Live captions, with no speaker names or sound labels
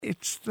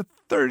It's the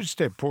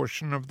Thursday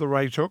portion of the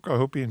Right Hook. I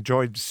hope you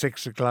enjoyed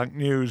 6 o'clock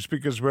news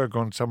because we're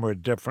going somewhere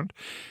different.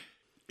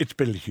 It's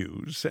Bill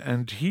Hughes,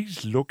 and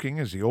he's looking,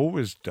 as he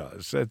always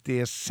does, at the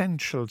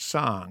essential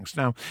songs.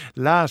 Now,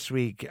 last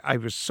week I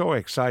was so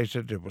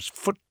excited. It was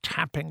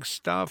foot-tapping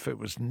stuff. It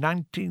was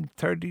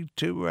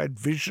 1932. I had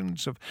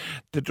visions of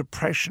the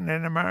Depression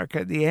in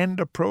America, the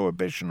end of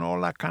Prohibition, all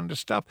that kind of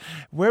stuff.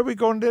 Where are we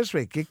going this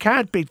week? It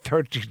can't be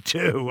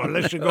 32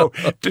 unless you go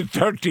to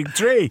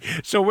 33.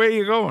 So where are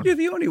you going? You're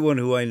the only one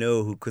who I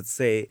know who could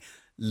say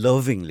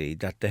lovingly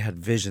that they had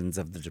visions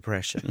of the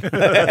Depression.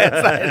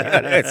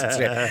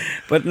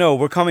 But no,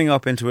 we're coming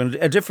up into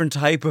a different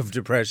type of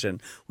depression.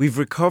 We've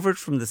recovered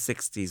from the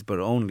 60s, but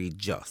only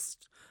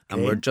just.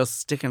 And we're just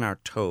sticking our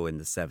toe in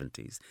the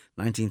 70s,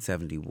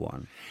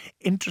 1971.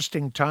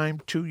 Interesting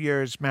time, 2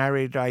 years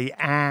married. I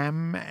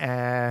am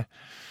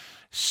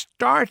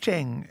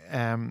starting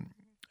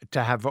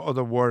to have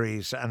other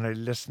worries, and I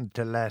listen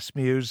to less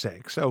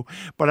music. So,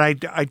 but I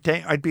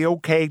think I'd be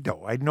okay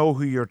though. I know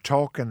who you're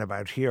talking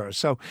about here.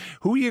 So,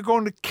 who are you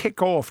going to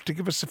kick off to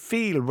give us a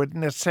feel with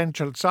an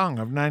essential song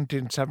of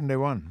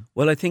 1971?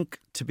 Well, I think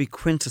to be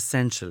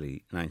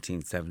quintessentially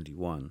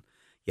 1971,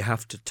 you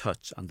have to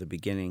touch on the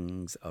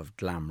beginnings of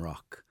glam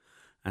rock.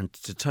 And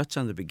to touch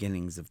on the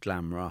beginnings of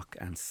glam rock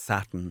and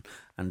satin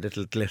and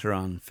little glitter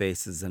on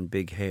faces and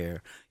big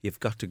hair,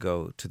 you've got to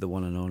go to the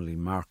one and only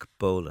Mark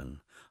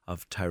Bolan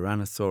of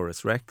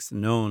Tyrannosaurus Rex,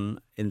 known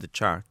in the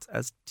charts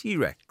as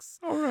T-Rex.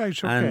 All right,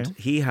 okay. And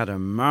he had a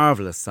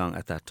marvellous song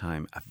at that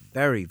time, a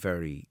very,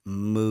 very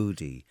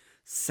moody,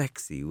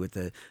 sexy, with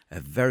a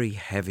very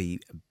heavy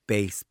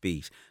bass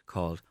beat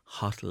called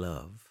Hot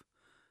Love.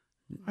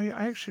 I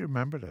actually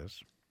remember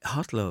this.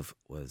 Hot Love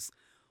was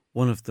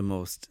one of the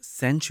most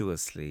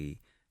sensuously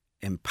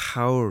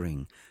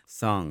empowering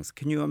songs.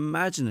 Can you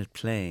imagine it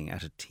playing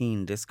at a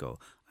teen disco?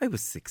 I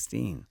was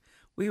 16.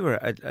 We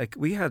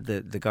had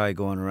the guy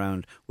going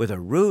around with a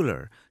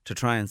ruler to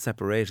try and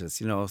separate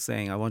us,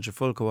 saying, I want your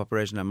full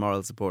cooperation and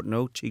moral support,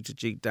 no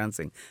cheek-to-cheek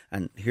dancing,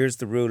 and here's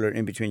the ruler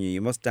in between you.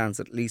 You must dance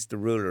at least the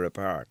ruler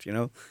apart,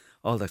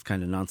 all that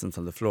kind of nonsense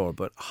on the floor.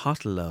 But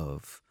Hot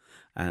Love,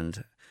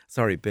 and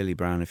sorry, Billy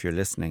Brown, if you're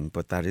listening,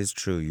 but that is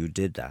true, you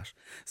did that.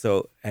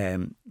 So,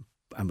 and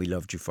we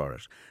loved you for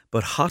it.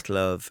 But Hot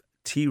Love,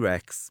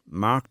 T-Rex,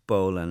 Mark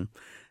Bolan,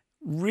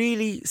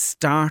 really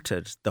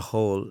started the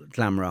whole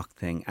glam rock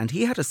thing. And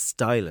he had a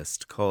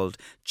stylist called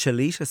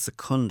Chelita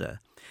Secunda.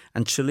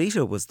 And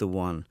Chelita was the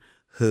one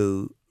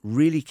who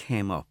really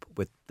came up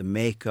with the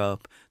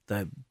makeup,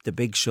 the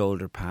big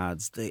shoulder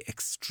pads, the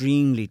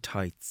extremely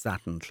tight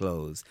satin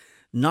clothes.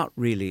 Not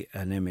really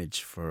an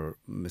image for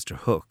Mr.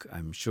 Hook,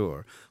 I'm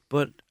sure,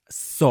 but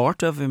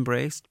sort of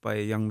embraced by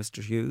a young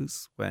Mr.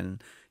 Hughes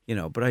when...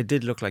 but I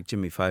did look like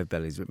Jimmy Five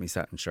Bellies with me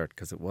satin shirt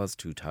because it was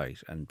too tight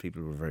and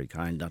people were very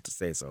kind not to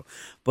say so.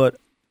 But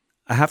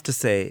I have to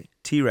say,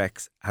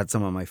 T-Rex had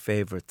some of my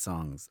favourite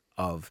songs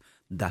of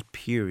that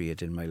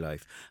period in my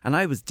life. And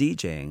I was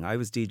DJing. I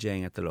was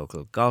DJing at the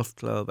local golf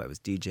club. I was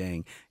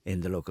DJing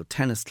in the local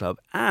tennis club.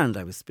 And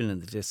I was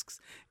spinning the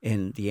discs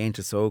in the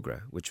Aintus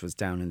Ogra, which was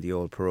down in the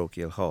old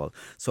parochial hall.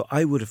 So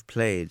I would have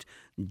played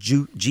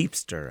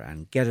Jeepster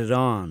and Get It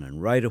On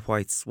and Ride a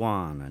White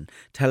Swan and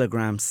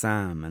Telegram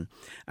Sam.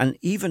 And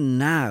even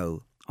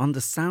now, on the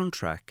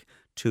soundtrack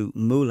to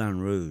Moulin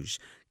Rouge,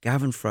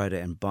 Gavin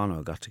Friday and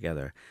Bono got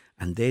together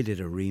and they did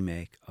a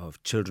remake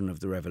of Children of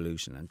the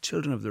Revolution. And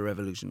Children of the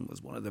Revolution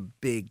was one of the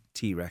big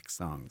T-Rex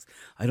songs.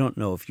 I don't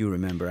know if you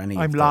remember any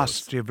of those. I'm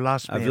lost. You've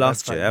lost me. I've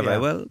lost you, have I?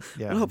 Well,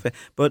 yeah. I hope it.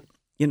 But,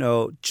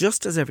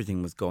 just as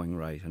everything was going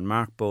right and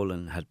Mark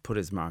Bolan had put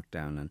his mark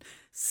down and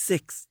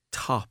 6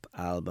 top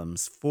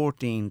albums,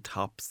 14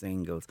 top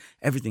singles,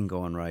 everything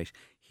going right,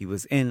 he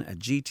was in a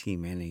GT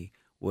Mini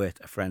with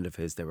a friend of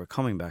his. They were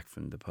coming back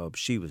from the pub.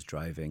 She was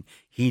driving.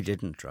 He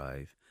didn't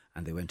drive.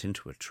 And they went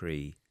into a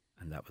tree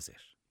and that was it.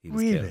 He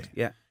was killed.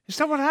 Yeah. Is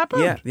that what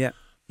happened? Yeah.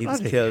 He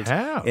was killed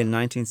in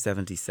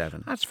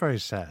 1977. That's very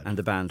sad. And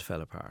the band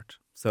fell apart.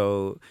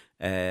 So,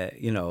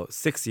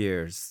 6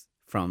 years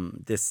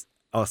from this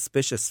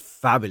auspicious,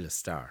 fabulous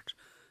start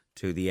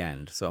to the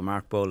end. So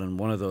Mark Bolan,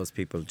 one of those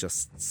people,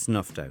 just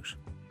snuffed out.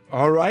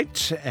 All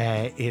right.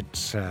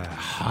 It's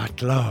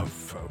Hot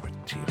Love with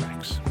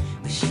T-Rex.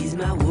 She's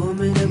my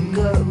woman of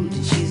gold.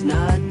 She's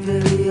not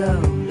very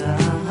old.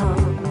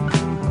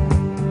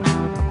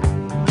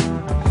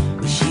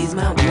 She's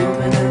my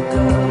woman of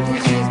gold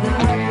and she's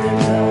not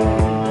very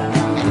old.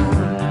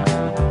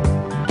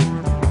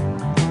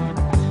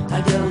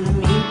 I don't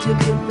mean to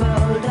be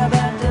bold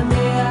about the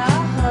way I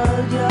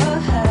hold your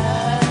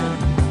hand.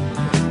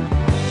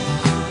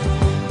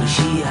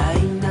 She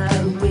ain't no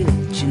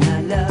witch and I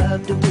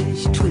love the way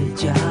she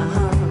twitch your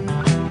arm.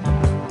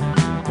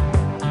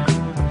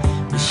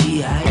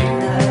 She ain't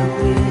no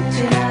witch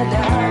and I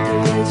love the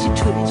way she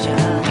twitch your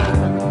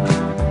arm.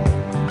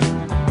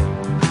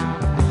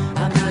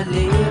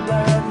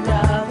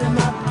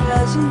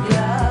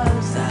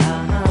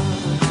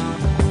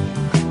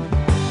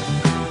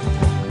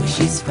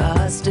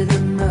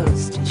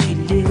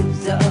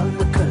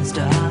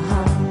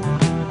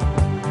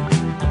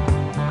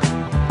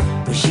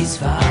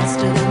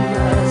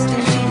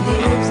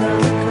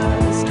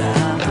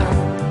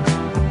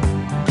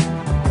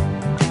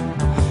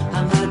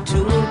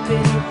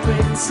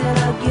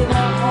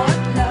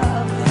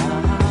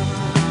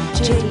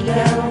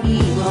 that we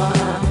want.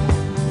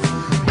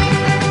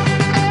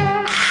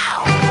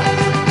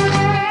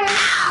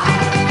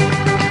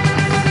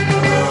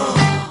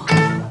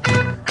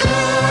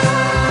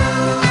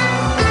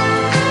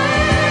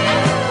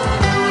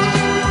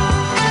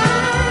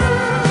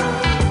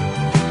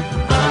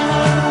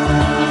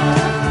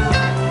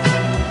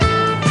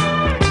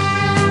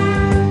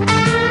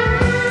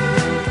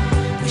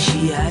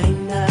 She ain't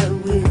no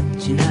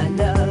witch, and I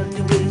love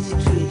the way she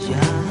treats you.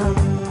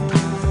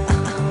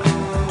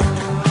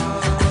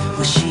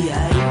 Well, she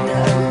ain't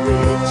no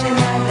witch, and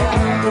I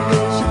love the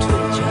way she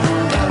treats you.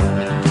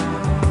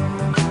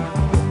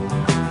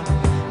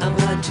 I'm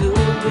not too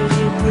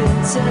pretty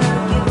prince, and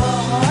I'll give a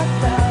heart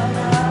down.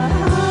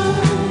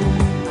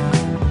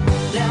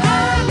 La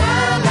la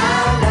la la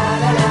la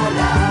la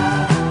la.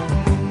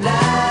 La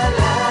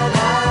la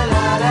la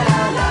la la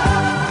la la.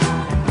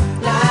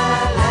 La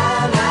la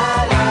la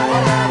la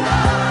la la la.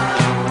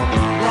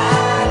 La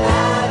la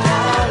la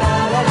la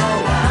la la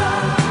la.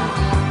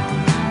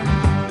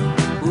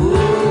 Ooh,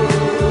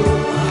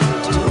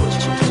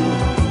 touch you too.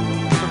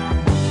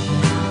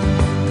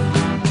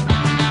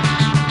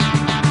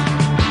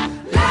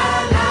 La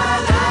la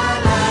la la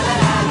la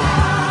la la.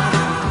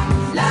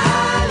 La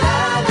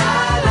la la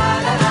la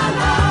la la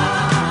la.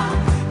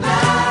 La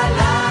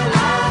la la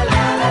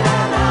la la la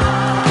la.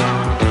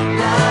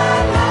 La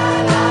la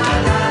la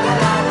la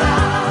la la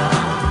la.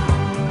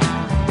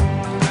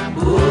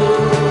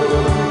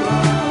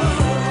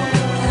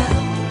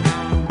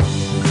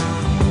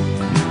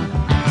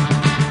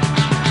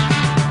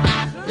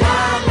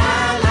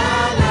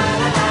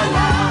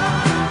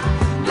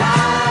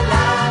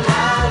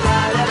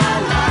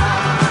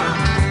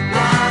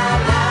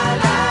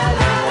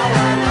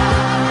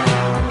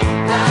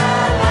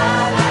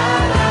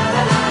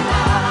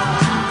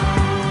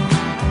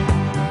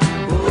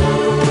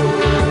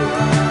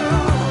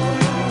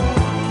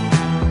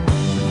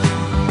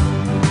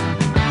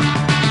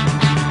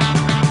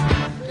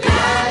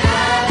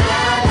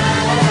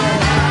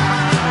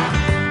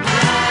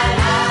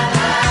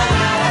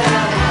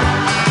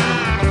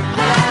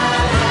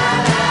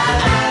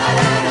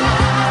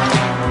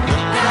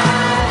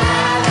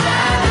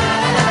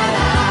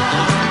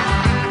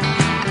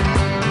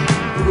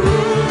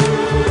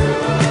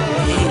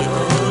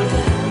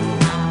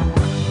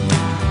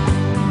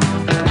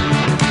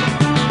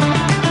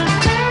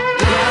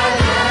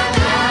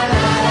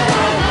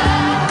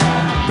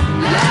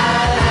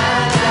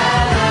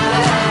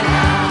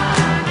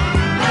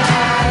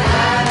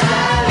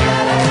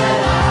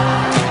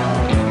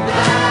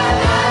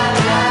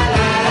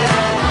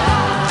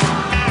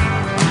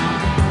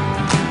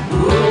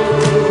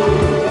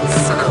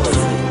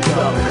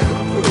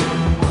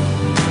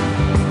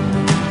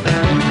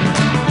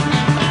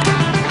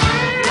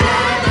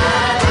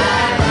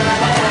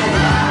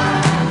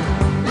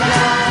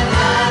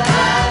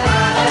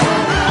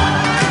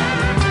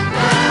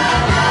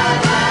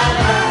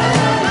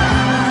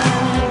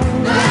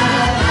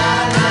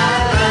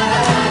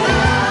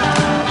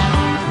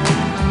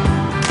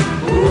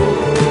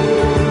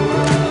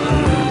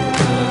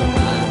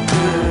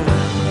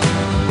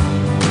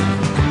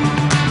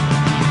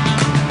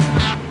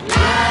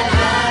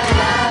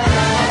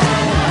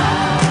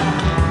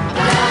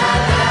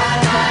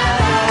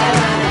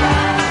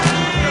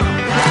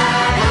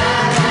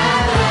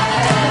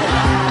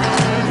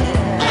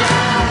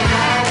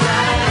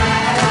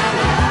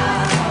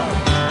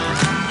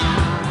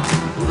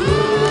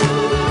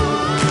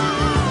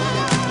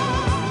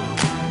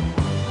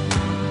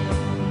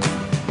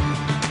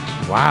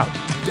 Wow.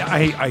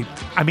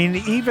 I mean,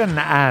 even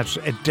at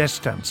a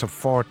distance of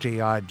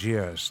 40 odd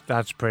years,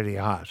 that's pretty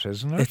hot,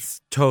 isn't it? It's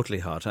totally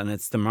hot, and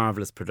it's the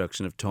marvellous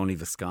production of Tony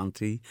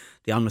Visconti,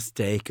 the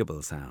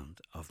unmistakable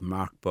sound of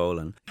Mark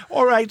Bolan.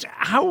 All right.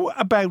 How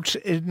about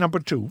number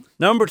two?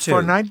 Number two. For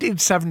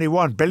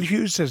 1971, Bill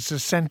Hughes'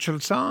 Essential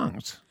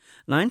Songs.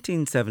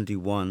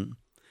 1971,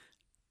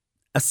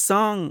 a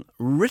song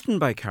written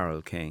by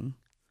Carole King.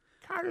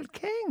 Carole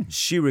King.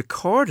 She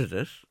recorded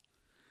it,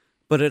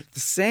 but at the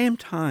same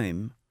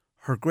time,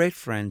 her great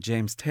friend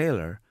James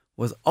Taylor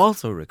was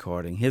also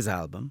recording his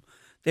album.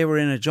 They were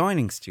in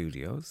adjoining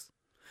studios.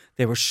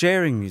 They were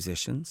sharing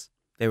musicians.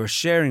 They were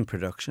sharing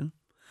production.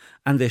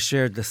 And they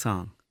shared the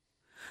song.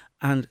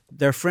 And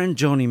their friend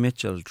Joni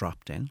Mitchell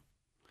dropped in.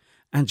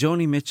 And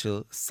Joni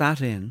Mitchell sat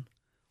in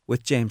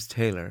with James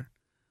Taylor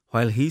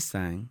while he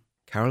sang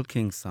Carole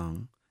King's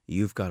song,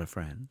 You've Got a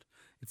Friend.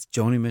 It's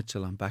Joni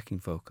Mitchell on backing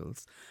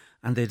vocals.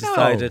 And they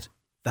decided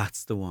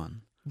that's the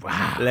one.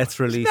 Wow. Let's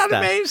release Isn't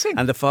that that. amazing?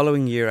 And the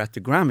following year at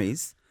the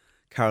Grammys,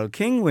 Carole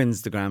King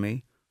wins the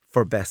Grammy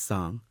for Best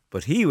Song,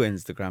 but he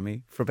wins the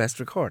Grammy for Best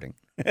Recording.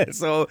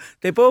 So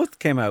they both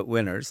came out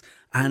winners,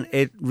 and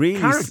it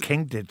really... Carole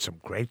King did some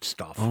great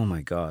stuff. Oh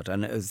my God.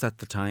 And it was at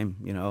the time,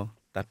 you know,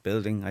 that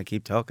building I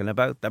keep talking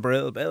about, the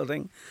Brill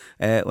building,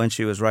 when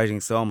she was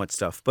writing so much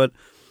stuff. But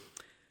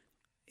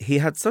he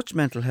had such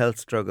mental health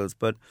struggles,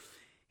 but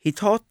he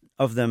thought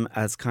of them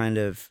as kind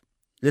of,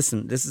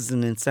 listen, this is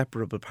an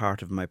inseparable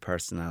part of my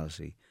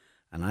personality,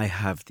 and I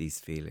have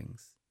these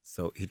feelings.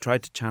 So he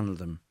tried to channel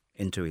them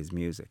into his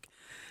music.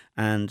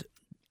 And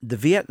the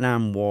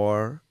Vietnam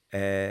War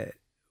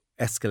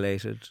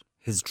escalated.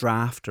 His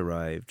draft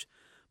arrived,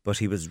 but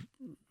he was,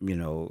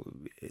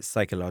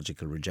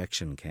 psychological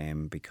rejection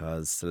came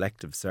because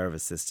Selective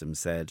Service System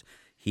said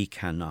he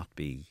cannot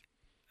be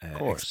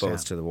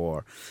exposed to the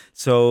war.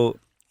 So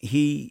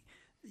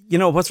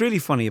what's really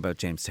funny about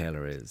James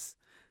Taylor is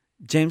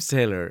James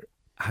Taylor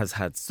has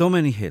had so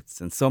many hits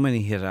and so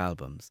many hit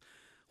albums.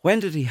 When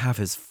did he have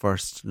his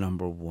first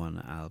number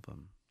one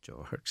album,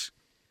 George?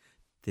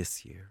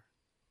 This year.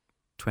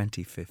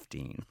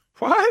 2015.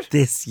 What?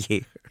 This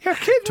year. You're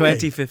kidding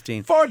 2015.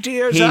 me. 40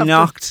 years He after.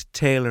 knocked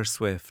Taylor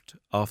Swift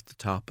off the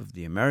top of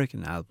the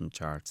American album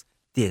charts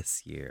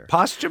this year.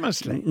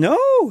 Posthumously. No,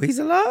 he's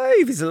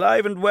alive. He's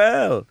alive and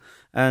well.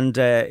 And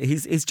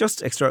he's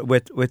just extra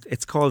with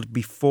it's called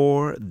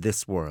Before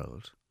This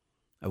World.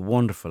 A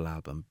wonderful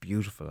album,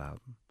 beautiful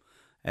album.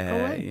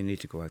 You need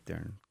to go out there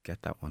and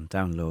get that one,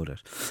 download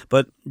it.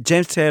 But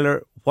James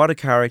Taylor, what a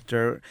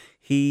character.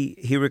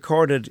 He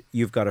recorded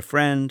You've Got a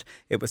Friend.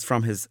 It was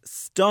from his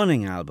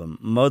stunning album,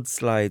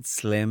 Mudslide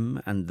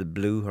Slim and the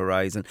Blue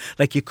Horizon.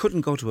 Like, you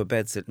couldn't go to a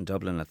bedsit in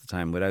Dublin at the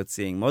time without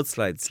seeing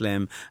Mudslide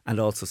Slim and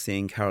also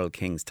seeing Carole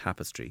King's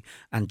Tapestry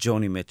and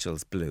Joni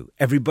Mitchell's Blue.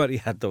 Everybody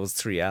had those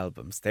three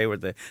albums. They were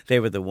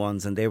the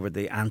ones, and they were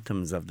the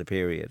anthems of the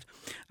period.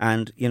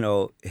 And,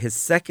 his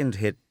second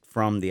hit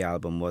from the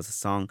album was a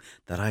song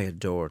that I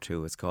adore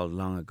too. It's called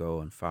Long Ago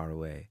and Far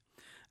Away.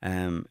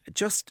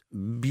 Just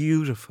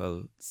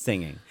beautiful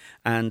singing.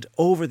 And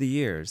over the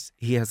years,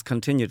 he has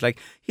continued. Like,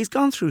 he's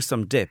gone through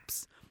some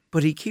dips,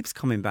 but he keeps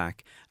coming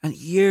back. And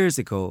years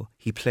ago,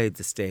 he played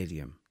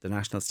the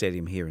National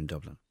Stadium here in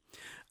Dublin.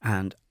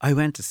 And I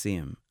went to see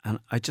him, and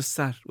I just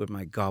sat with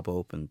my gob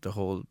open the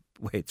whole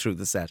way through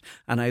the set,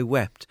 and I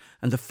wept.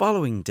 And the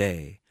following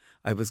day,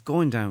 I was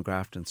going down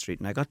Grafton Street,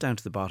 and I got down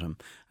to the bottom,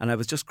 and I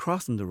was just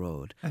crossing the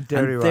road. And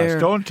there he was.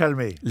 Don't tell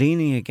me.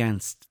 Leaning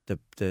against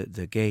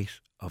the gate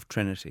of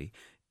Trinity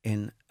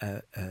in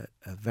a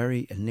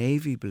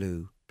navy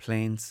blue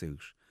plain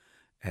suit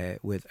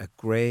with a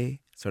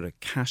grey sort of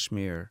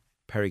cashmere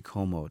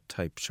Pericomo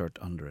type shirt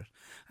under it.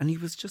 And he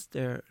was just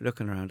there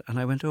looking around, and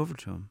I went over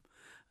to him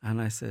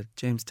and I said,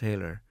 James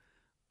Taylor,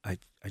 I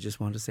just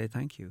want to say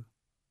thank you.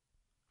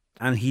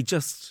 And he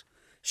just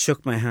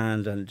shook my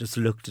hand and just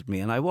looked at me,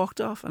 and I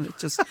walked off, and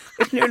it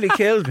nearly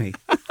killed me.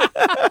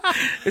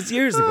 It's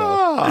years ago.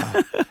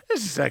 Oh,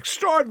 this is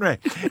extraordinary.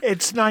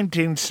 It's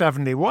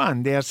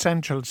 1971, the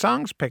Essential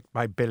Songs picked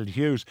by Bill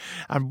Hughes.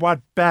 And what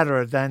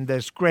better than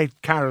this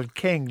great Carole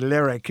King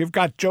lyric? You've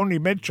got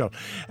Joni Mitchell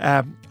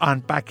on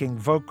backing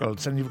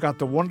vocals, and you've got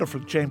the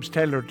wonderful James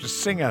Taylor to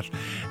sing it.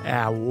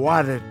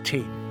 What a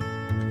team.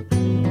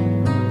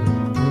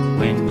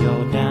 When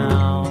you're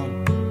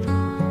down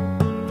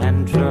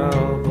and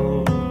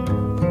troubled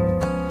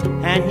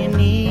and you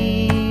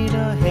need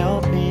a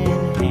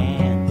helping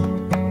hand,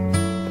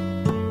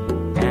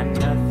 and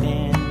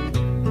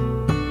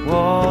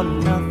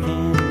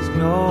nothing's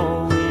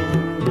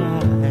going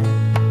right.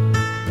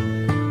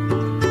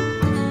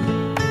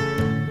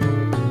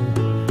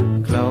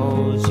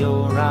 Close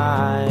your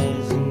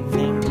eyes and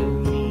think of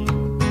me,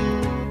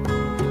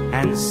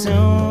 and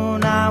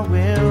soon I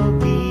will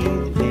be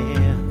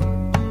there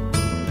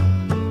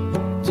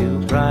to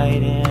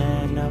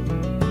brighten up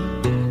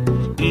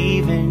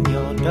even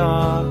your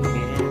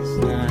darkest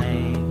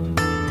night.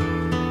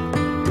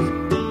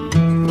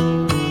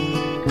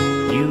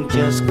 You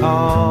just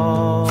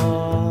call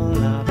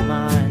up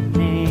my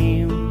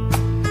name,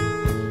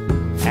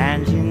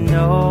 and you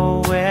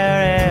know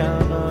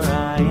wherever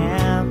I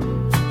am,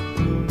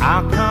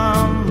 I'll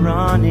come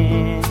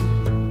running.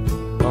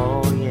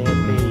 Oh yeah,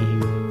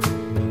 babe,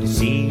 to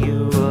see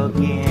you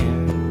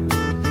again.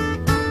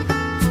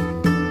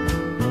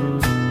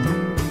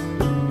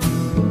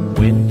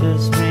 Winter,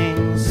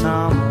 spring,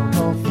 summer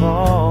or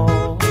fall,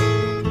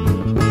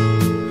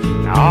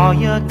 all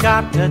you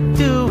got to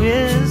do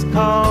is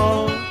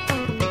call,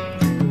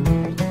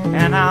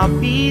 and I'll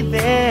be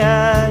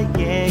there,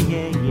 yeah,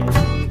 yeah,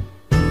 yeah.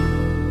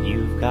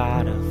 You've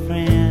got a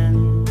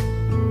friend.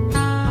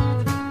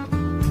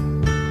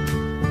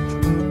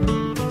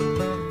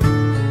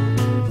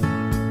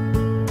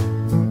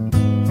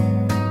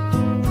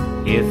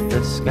 If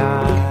the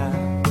sky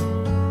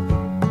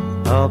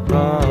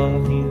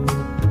above you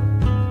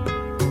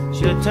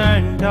should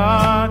turn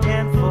dark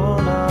and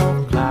full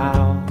of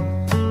clouds,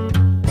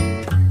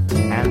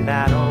 and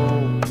that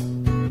old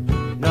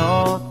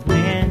north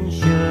wind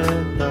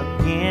should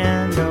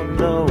begin to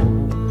blow,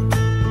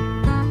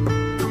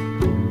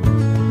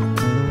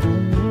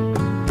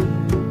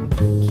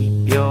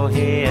 keep your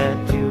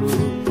head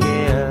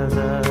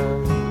together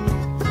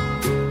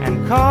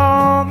and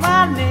call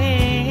my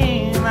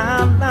name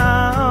out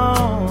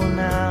loud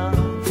now.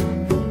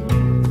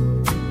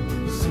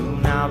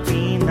 Soon I'll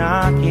be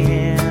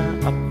knocking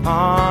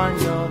upon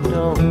your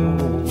door.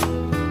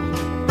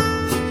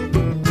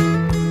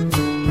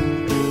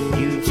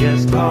 You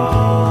just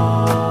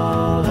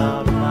call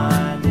up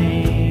my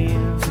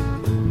name,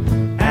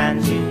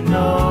 and you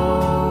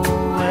know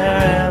where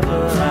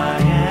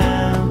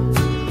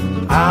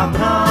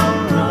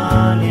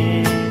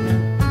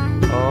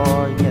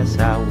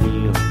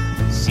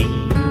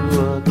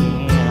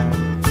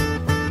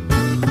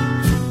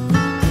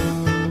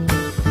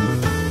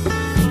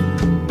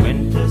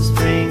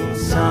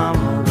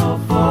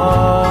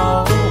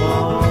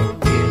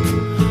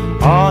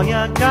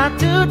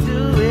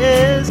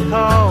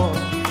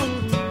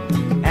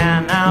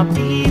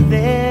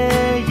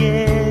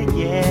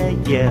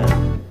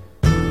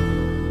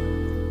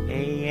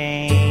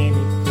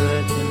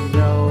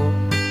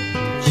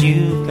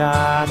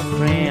got a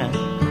friend.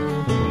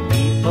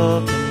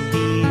 People can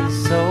be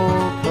so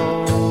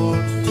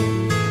cold.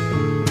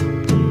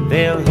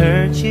 They'll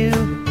hurt you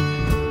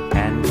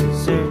and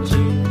desert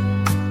you.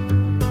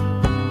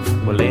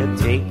 Well, they'll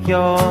take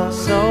your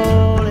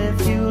soul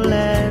if you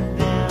let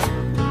them.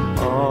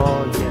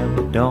 Oh yeah,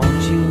 but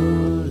don't you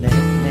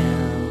let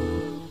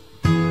them.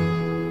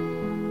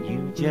 You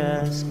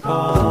just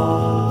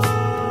call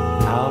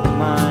out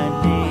my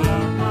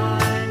name,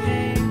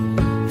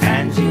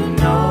 and you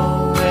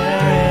know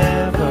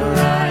wherever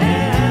I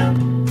am,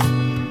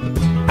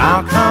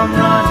 I'll come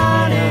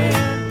running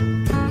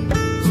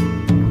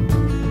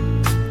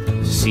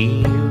to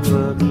see you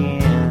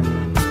again.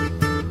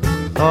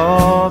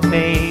 Oh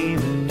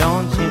baby,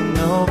 don't you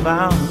know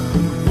about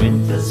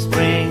winter,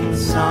 spring,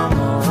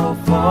 summer, or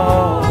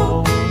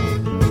fall?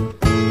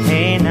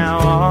 Hey, now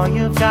all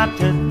you've got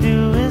to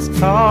do is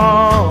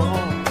call.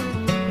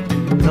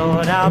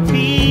 Lord, I'll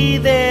be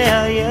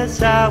there,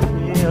 yes I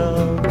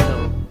will.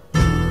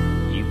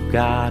 You've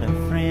got a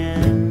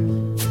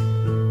friend.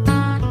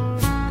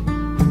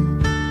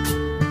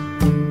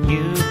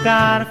 You've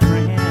got a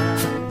friend,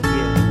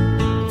 yeah.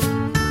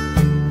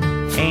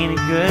 Ain't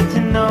it good to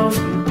know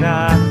you've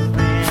got a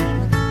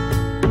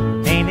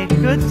friend? Ain't it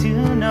good to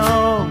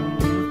know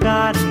you've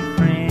got a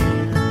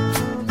friend?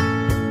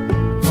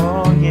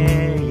 Oh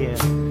yeah, yeah,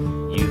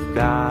 you've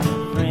got a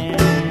friend.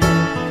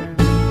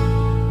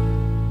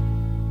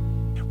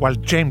 Well,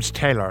 James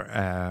Taylor,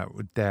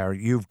 there,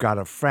 You've Got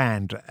a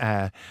Friend,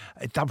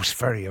 that was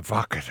very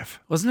evocative.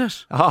 Wasn't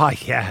it? Oh,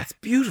 yeah. It's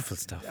beautiful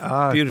stuff.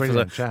 Oh, beautiful.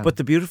 brilliant, yeah. But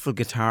the beautiful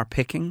guitar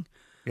picking,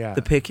 Yeah.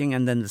 the picking,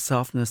 and then the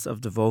softness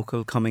of the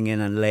vocal coming in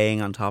and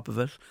laying on top of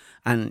it.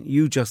 And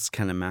you just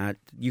can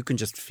imagine, you can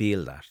just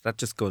feel that. That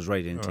just goes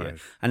right into Right. you.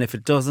 And if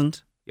it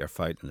doesn't, you're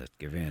fighting it.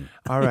 Give in.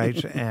 All right,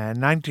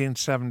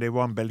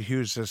 1971, Bill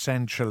Hughes'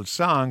 Essential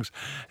Songs.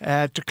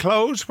 To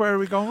close, where are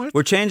we going with?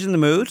 We're changing the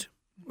mood.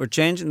 We're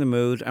changing the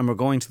mood, and we're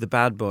going to the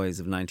bad boys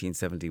of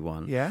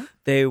 1971. Yeah?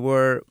 They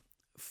were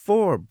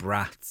four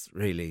brats,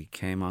 really,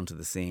 came onto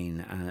the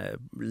scene,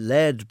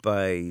 led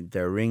by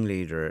their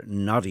ringleader,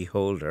 Noddy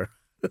Holder,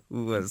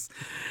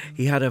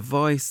 he had a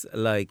voice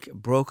like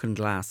broken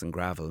glass and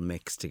gravel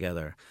mixed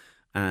together.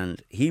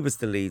 And he was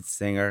the lead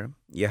singer.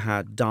 You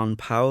had Don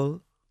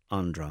Powell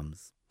on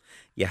drums.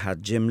 You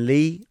had Jim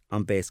Lee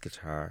on bass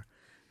guitar.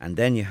 And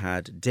then you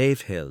had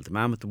Dave Hill, the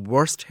man with the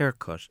worst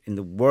haircut in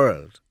the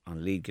world,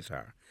 on lead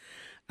guitar.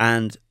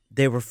 And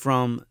they were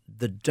from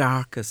the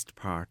darkest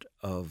part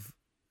of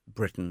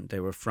Britain. They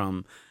were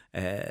from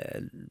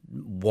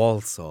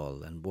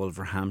Walsall and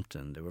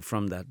Wolverhampton. They were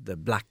from the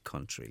Black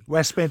Country.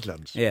 West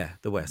Midlands. Yeah,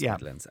 the West Yeah.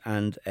 Midlands.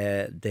 And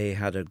they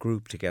had a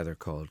group together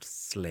called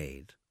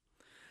Slade.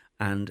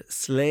 And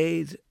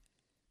Slade,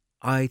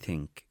 I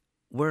think,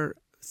 were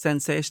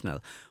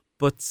sensational.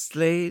 But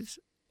Slade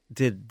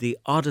did the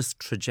oddest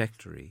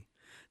trajectory.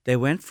 They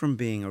went from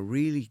being a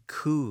really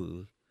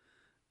cool,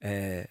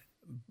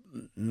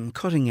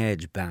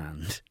 cutting-edge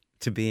band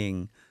to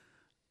being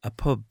a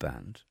pub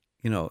band.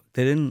 You know,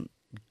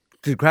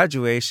 the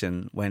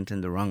graduation went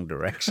in the wrong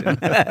direction.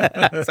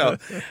 So,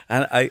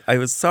 and I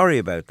was sorry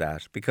about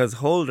that, because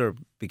Holder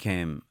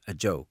became a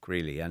joke,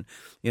 really. And,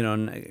 you know,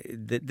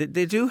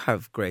 they do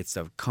have great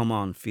stuff. Come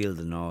On, Feel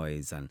the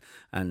Noise, and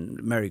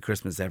Merry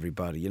Christmas,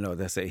 Everybody. You know,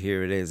 they say,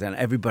 here it is. And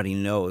everybody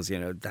knows, you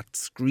know, that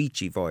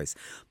screechy voice.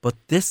 But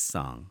this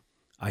song,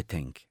 I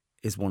think,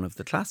 is one of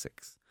the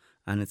classics.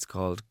 And it's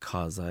called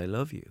 'Cause I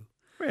Love You.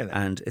 Really?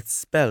 And it's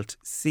spelt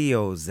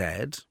C-O-Z,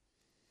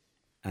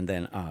 and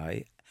then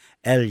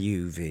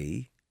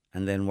I-L-U-V,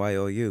 and then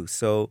Y-O-U.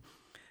 So,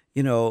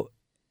 you know,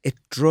 it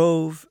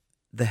drove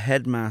the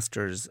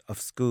headmasters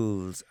of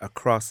schools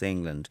across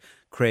England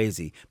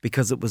crazy,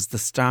 because it was the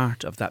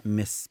start of that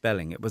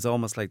misspelling. It was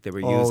almost like they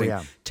were using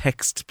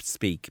text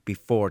speak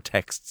before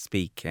text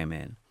speak came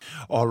in.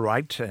 All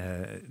right.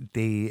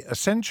 The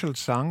Essential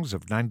Songs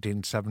of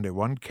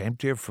 1971 came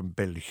to you from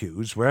Bill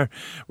Hughes. We're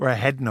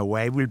heading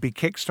away. We'll be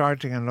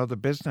kickstarting another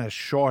business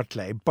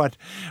shortly, but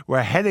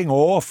we're heading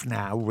off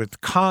now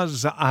with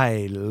 'Cause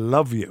I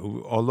Love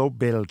You, although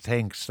Bill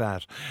thinks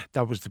that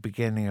was the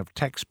beginning of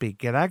text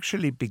speak. It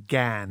actually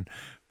began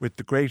with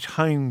the great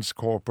Heinz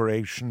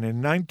Corporation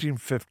in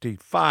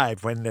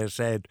 1955, when they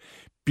said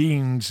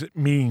beans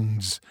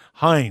means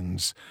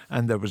Heinz,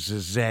 and there was a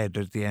Z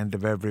at the end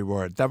of every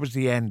word. That was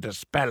the end of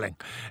spelling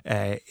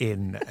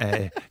in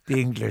the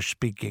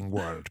English-speaking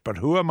world. But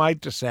who am I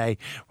to say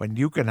when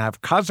you can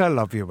have 'Cause I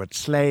Love You with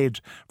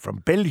Slade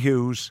from Bill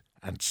Hughes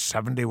and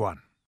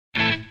 71.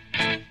 I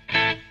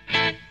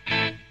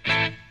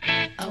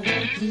want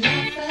to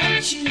laugh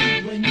at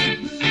you when you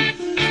move.